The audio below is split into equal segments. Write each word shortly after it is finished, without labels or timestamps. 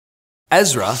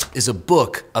Ezra is a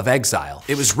book of exile.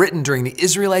 It was written during the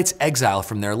Israelites' exile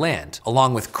from their land,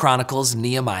 along with Chronicles,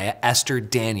 Nehemiah, Esther,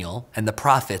 Daniel, and the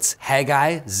prophets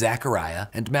Haggai, Zechariah,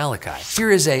 and Malachi.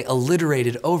 Here is a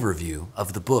alliterated overview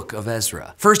of the book of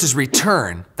Ezra. First is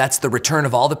return. That's the return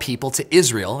of all the people to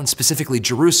Israel, and specifically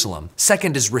Jerusalem.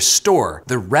 Second is restore,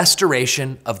 the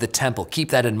restoration of the temple.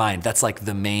 Keep that in mind. That's like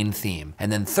the main theme. And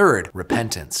then third,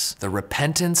 repentance, the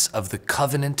repentance of the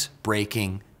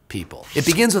covenant-breaking people. It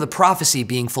begins with a prophecy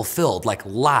being fulfilled, like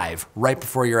live, right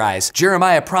before your eyes.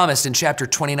 Jeremiah promised in chapter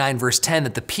 29, verse 10,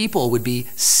 that the people would be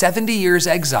 70 years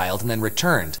exiled and then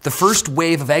returned. The first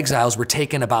wave of exiles were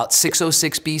taken about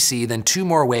 606 BC, then two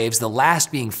more waves, the last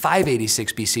being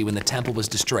 586 BC when the temple was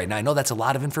destroyed. Now I know that's a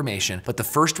lot of information, but the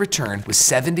first return was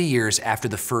 70 years after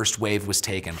the first wave was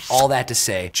taken. All that to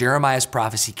say, Jeremiah's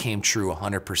prophecy came true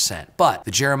 100%. But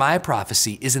the Jeremiah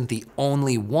prophecy isn't the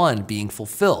only one being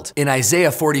fulfilled. In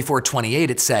Isaiah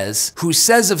 44:28 it says, "Who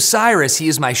says of Cyrus, he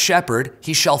is my shepherd,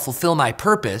 he shall fulfill my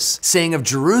purpose, saying of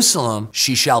Jerusalem,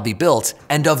 she shall be built,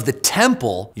 and of the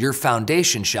temple, your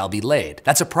foundation shall be laid."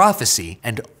 That's a prophecy,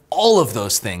 and all of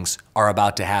those things are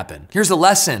about to happen. Here's the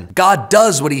lesson. God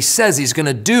does what he says he's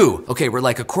gonna do. Okay, we're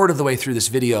like a quarter of the way through this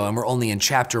video and we're only in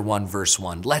chapter 1, verse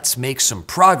 1. Let's make some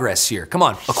progress here. Come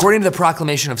on. According to the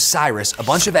proclamation of Cyrus, a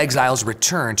bunch of exiles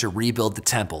returned to rebuild the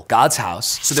temple, God's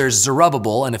house. So there's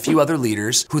Zerubbabel and a few other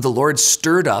leaders who the Lord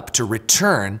stirred up to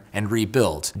return and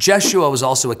rebuild. Jeshua was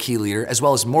also a key leader, as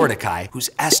well as Mordecai, who's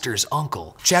Esther's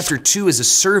uncle. Chapter 2 is a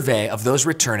survey of those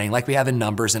returning, like we have in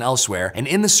Numbers and elsewhere. And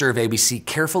in the survey, we see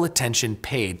careful attention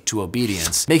paid to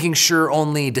obedience, making sure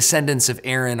only descendants of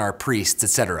Aaron are priests,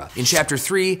 etc. In chapter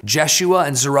 3, Jeshua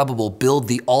and Zerubbabel build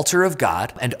the altar of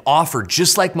God and offer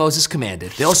just like Moses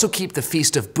commanded. They also keep the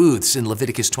Feast of Booths in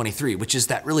Leviticus 23, which is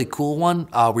that really cool one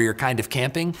where you're kind of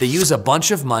camping. They use a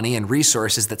bunch of money and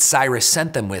resources that Cyrus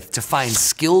sent them with to find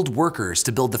skilled workers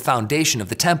to build the foundation of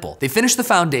the temple. They finish the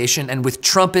foundation, and with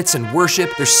trumpets and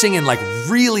worship, they're singing like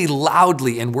really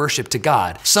loudly in worship to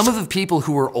God. Some of the people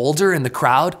who were older in the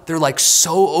crowd, they're like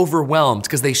so overwhelmed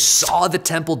because they saw the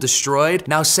temple destroyed.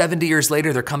 Now 70 years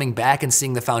later, they're coming back and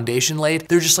seeing the foundation laid.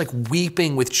 They're just like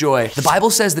weeping with joy. The Bible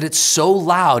says that it's so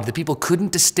loud that people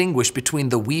couldn't distinguish between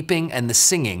the weeping and the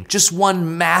singing. Just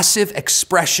one massive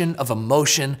expression of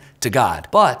emotion to God.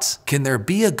 But can there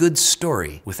be a good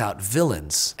story without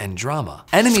villains and drama?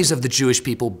 Enemies of the Jewish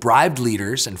people bribed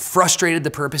leaders and frustrated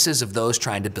the purposes of those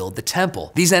trying to build the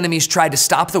temple. These enemies tried to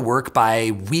stop the work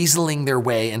by weaseling their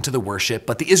way into the worship,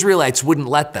 but the Israelites wouldn't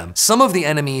let them. Some of the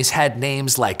enemies had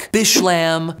names like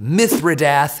Bishlam,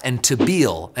 Mithridath, and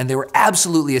Tabeel, and they were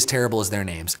absolutely as terrible as their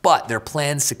names. But their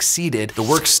plan succeeded. The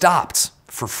work stopped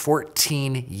for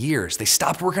 14 years. They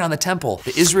stopped working on the temple.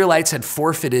 The Israelites had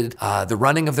forfeited the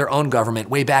running of their own government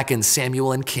way back in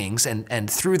Samuel and Kings,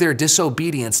 and through their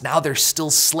disobedience, now they're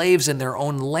still slaves in their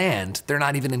own land. They're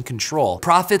not even in control.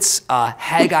 Prophets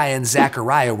Haggai and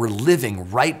Zechariah were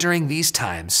living right during these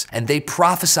times, and they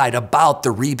prophesied about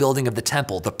the rebuilding of the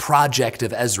temple, the project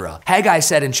of Ezra. Haggai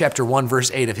said in chapter 1,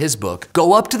 verse 8 of his book,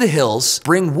 "Go up to the hills,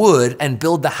 bring wood, and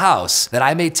build the house, that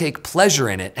I may take pleasure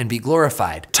in it and be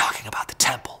glorified." Talking about the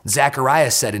temple.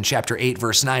 Zechariah said in chapter 8,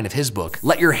 verse 9 of his book,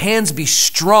 "Let your hands be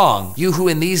strong, you who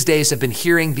in these days have been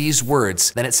hearing these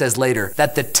words." Then it says later,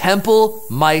 "that the temple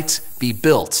might be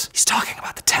built." He's talking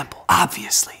about the temple,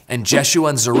 obviously. And Jeshua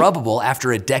and Zerubbabel,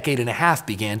 after a decade and a half,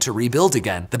 began to rebuild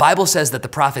again. The Bible says that the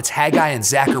prophets Haggai and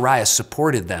Zechariah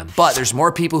supported them. But there's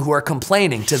more people who are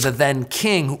complaining to the then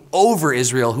king over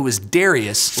Israel, who is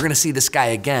Darius. We're gonna see this guy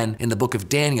again in the book of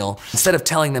Daniel. Instead of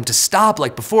telling them to stop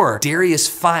like before, Darius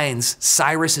finds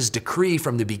Cyrus's decree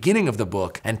from the beginning of the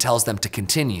book and tells them to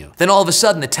continue. Then all of a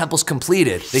sudden, the temple's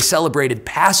completed. They celebrated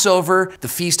Passover, the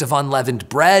Feast of Unleavened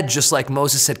Bread, just like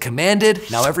Moses had commanded.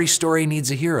 Now every story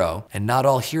needs a hero, and not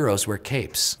all heroes wear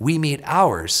capes. We meet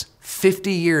ours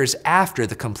 50 years after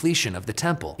the completion of the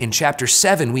temple. In chapter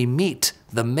 7, we meet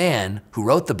the man who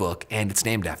wrote the book, and it's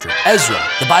named after Ezra.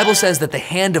 The Bible says that the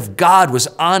hand of God was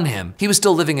on him. He was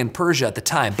still living in Persia at the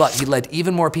time, but he led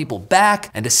even more people back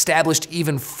and established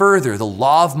even further the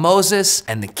law of Moses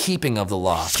and the keeping of the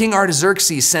law. King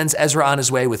Artaxerxes sends Ezra on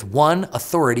his way with 1,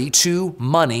 authority, 2,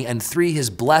 money, and 3, his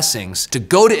blessings to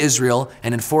go to Israel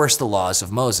and enforce the laws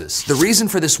of Moses. The reason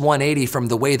for this 180 from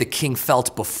the way the king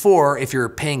felt before, if you're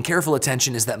paying careful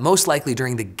attention, is that most likely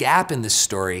during the gap in this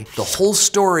story, the whole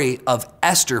story of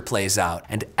Esther plays out,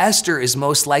 and Esther is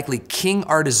most likely King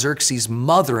Artaxerxes'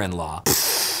 mother-in-law,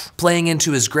 playing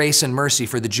into his grace and mercy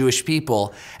for the Jewish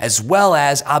people, as well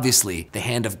as, obviously, the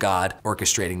hand of God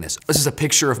orchestrating this. This is a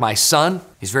picture of my son.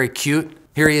 He's very cute.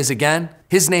 Here he is again.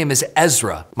 His name is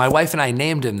Ezra. My wife and I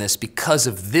named him this because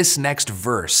of this next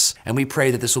verse, and we pray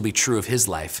that this will be true of his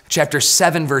life. Chapter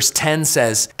 7, verse 10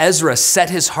 says, Ezra set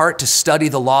his heart to study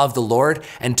the law of the Lord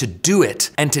and to do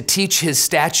it, and to teach his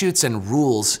statutes and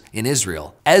rules in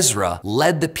Israel. Ezra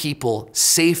led the people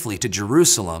safely to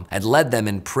Jerusalem and led them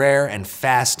in prayer and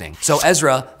fasting. So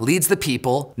Ezra leads the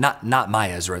people, not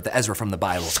my Ezra, the Ezra from the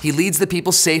Bible. He leads the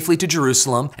people safely to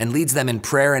Jerusalem and leads them in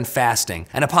prayer and fasting.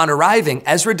 And upon arriving,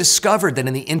 Ezra discovered that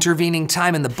in the intervening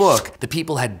time in the book, the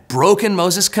people had broken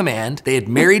Moses' command. They had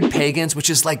married pagans,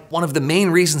 which is like one of the main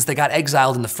reasons they got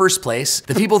exiled in the first place.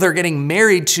 The people they're getting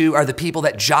married to are the people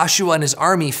that Joshua and his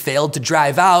army failed to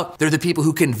drive out. They're the people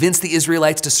who convinced the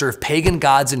Israelites to serve pagan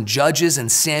gods and judges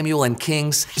and Samuel and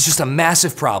kings. It's just a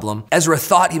massive problem. Ezra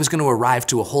thought he was going to arrive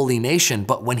to a holy nation,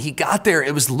 but when he got there,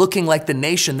 it was looking like the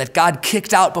nation that God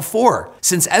kicked out before.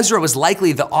 Since Ezra was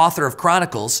likely the author of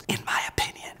Chronicles, in my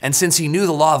opinion, and since he knew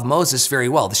the law of Moses very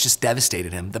well, this just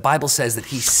devastated him. The Bible says that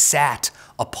he sat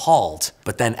appalled,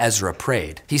 but then Ezra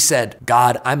prayed. He said,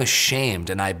 God, I'm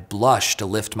ashamed and I blush to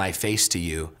lift my face to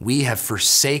you. We have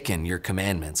forsaken your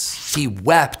commandments. He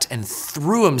wept and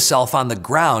threw himself on the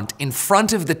ground in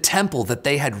front of the temple that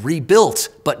they had rebuilt,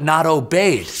 but not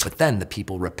obeyed. But then the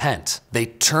people repent. They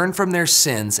turn from their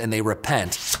sins and they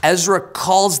repent. Ezra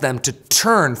calls them to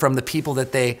turn from the people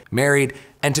that they married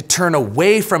and to turn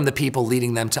away from the people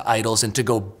leading them to idols and to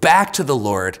go back to the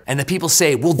Lord. And the people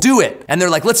say, we'll do it. And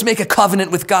they're like, let's make a covenant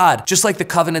with God, just like the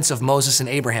covenants of Moses and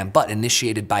Abraham, but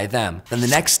initiated by them. Then the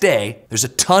next day, there's a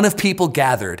ton of people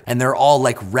gathered and they're all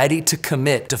like ready to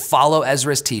commit to follow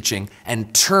Ezra's teaching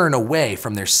and turn away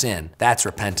from their sin. That's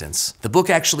repentance. The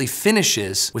book actually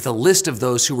finishes with a list of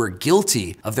those who were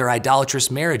guilty of their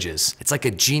idolatrous marriages. It's like a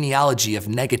genealogy of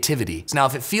negativity. Now,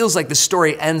 if it feels like the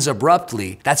story ends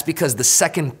abruptly, that's because the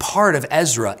second part of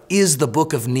Ezra is the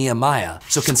book of Nehemiah.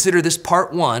 So consider this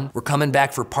part 1. We're coming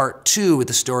back for part 2 with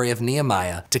the story of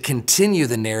Nehemiah to continue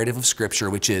the narrative of Scripture,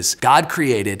 which is God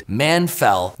created, man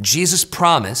fell, Jesus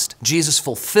promised, Jesus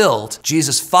fulfilled,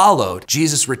 Jesus followed,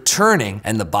 Jesus returning,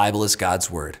 and the Bible is God's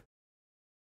word.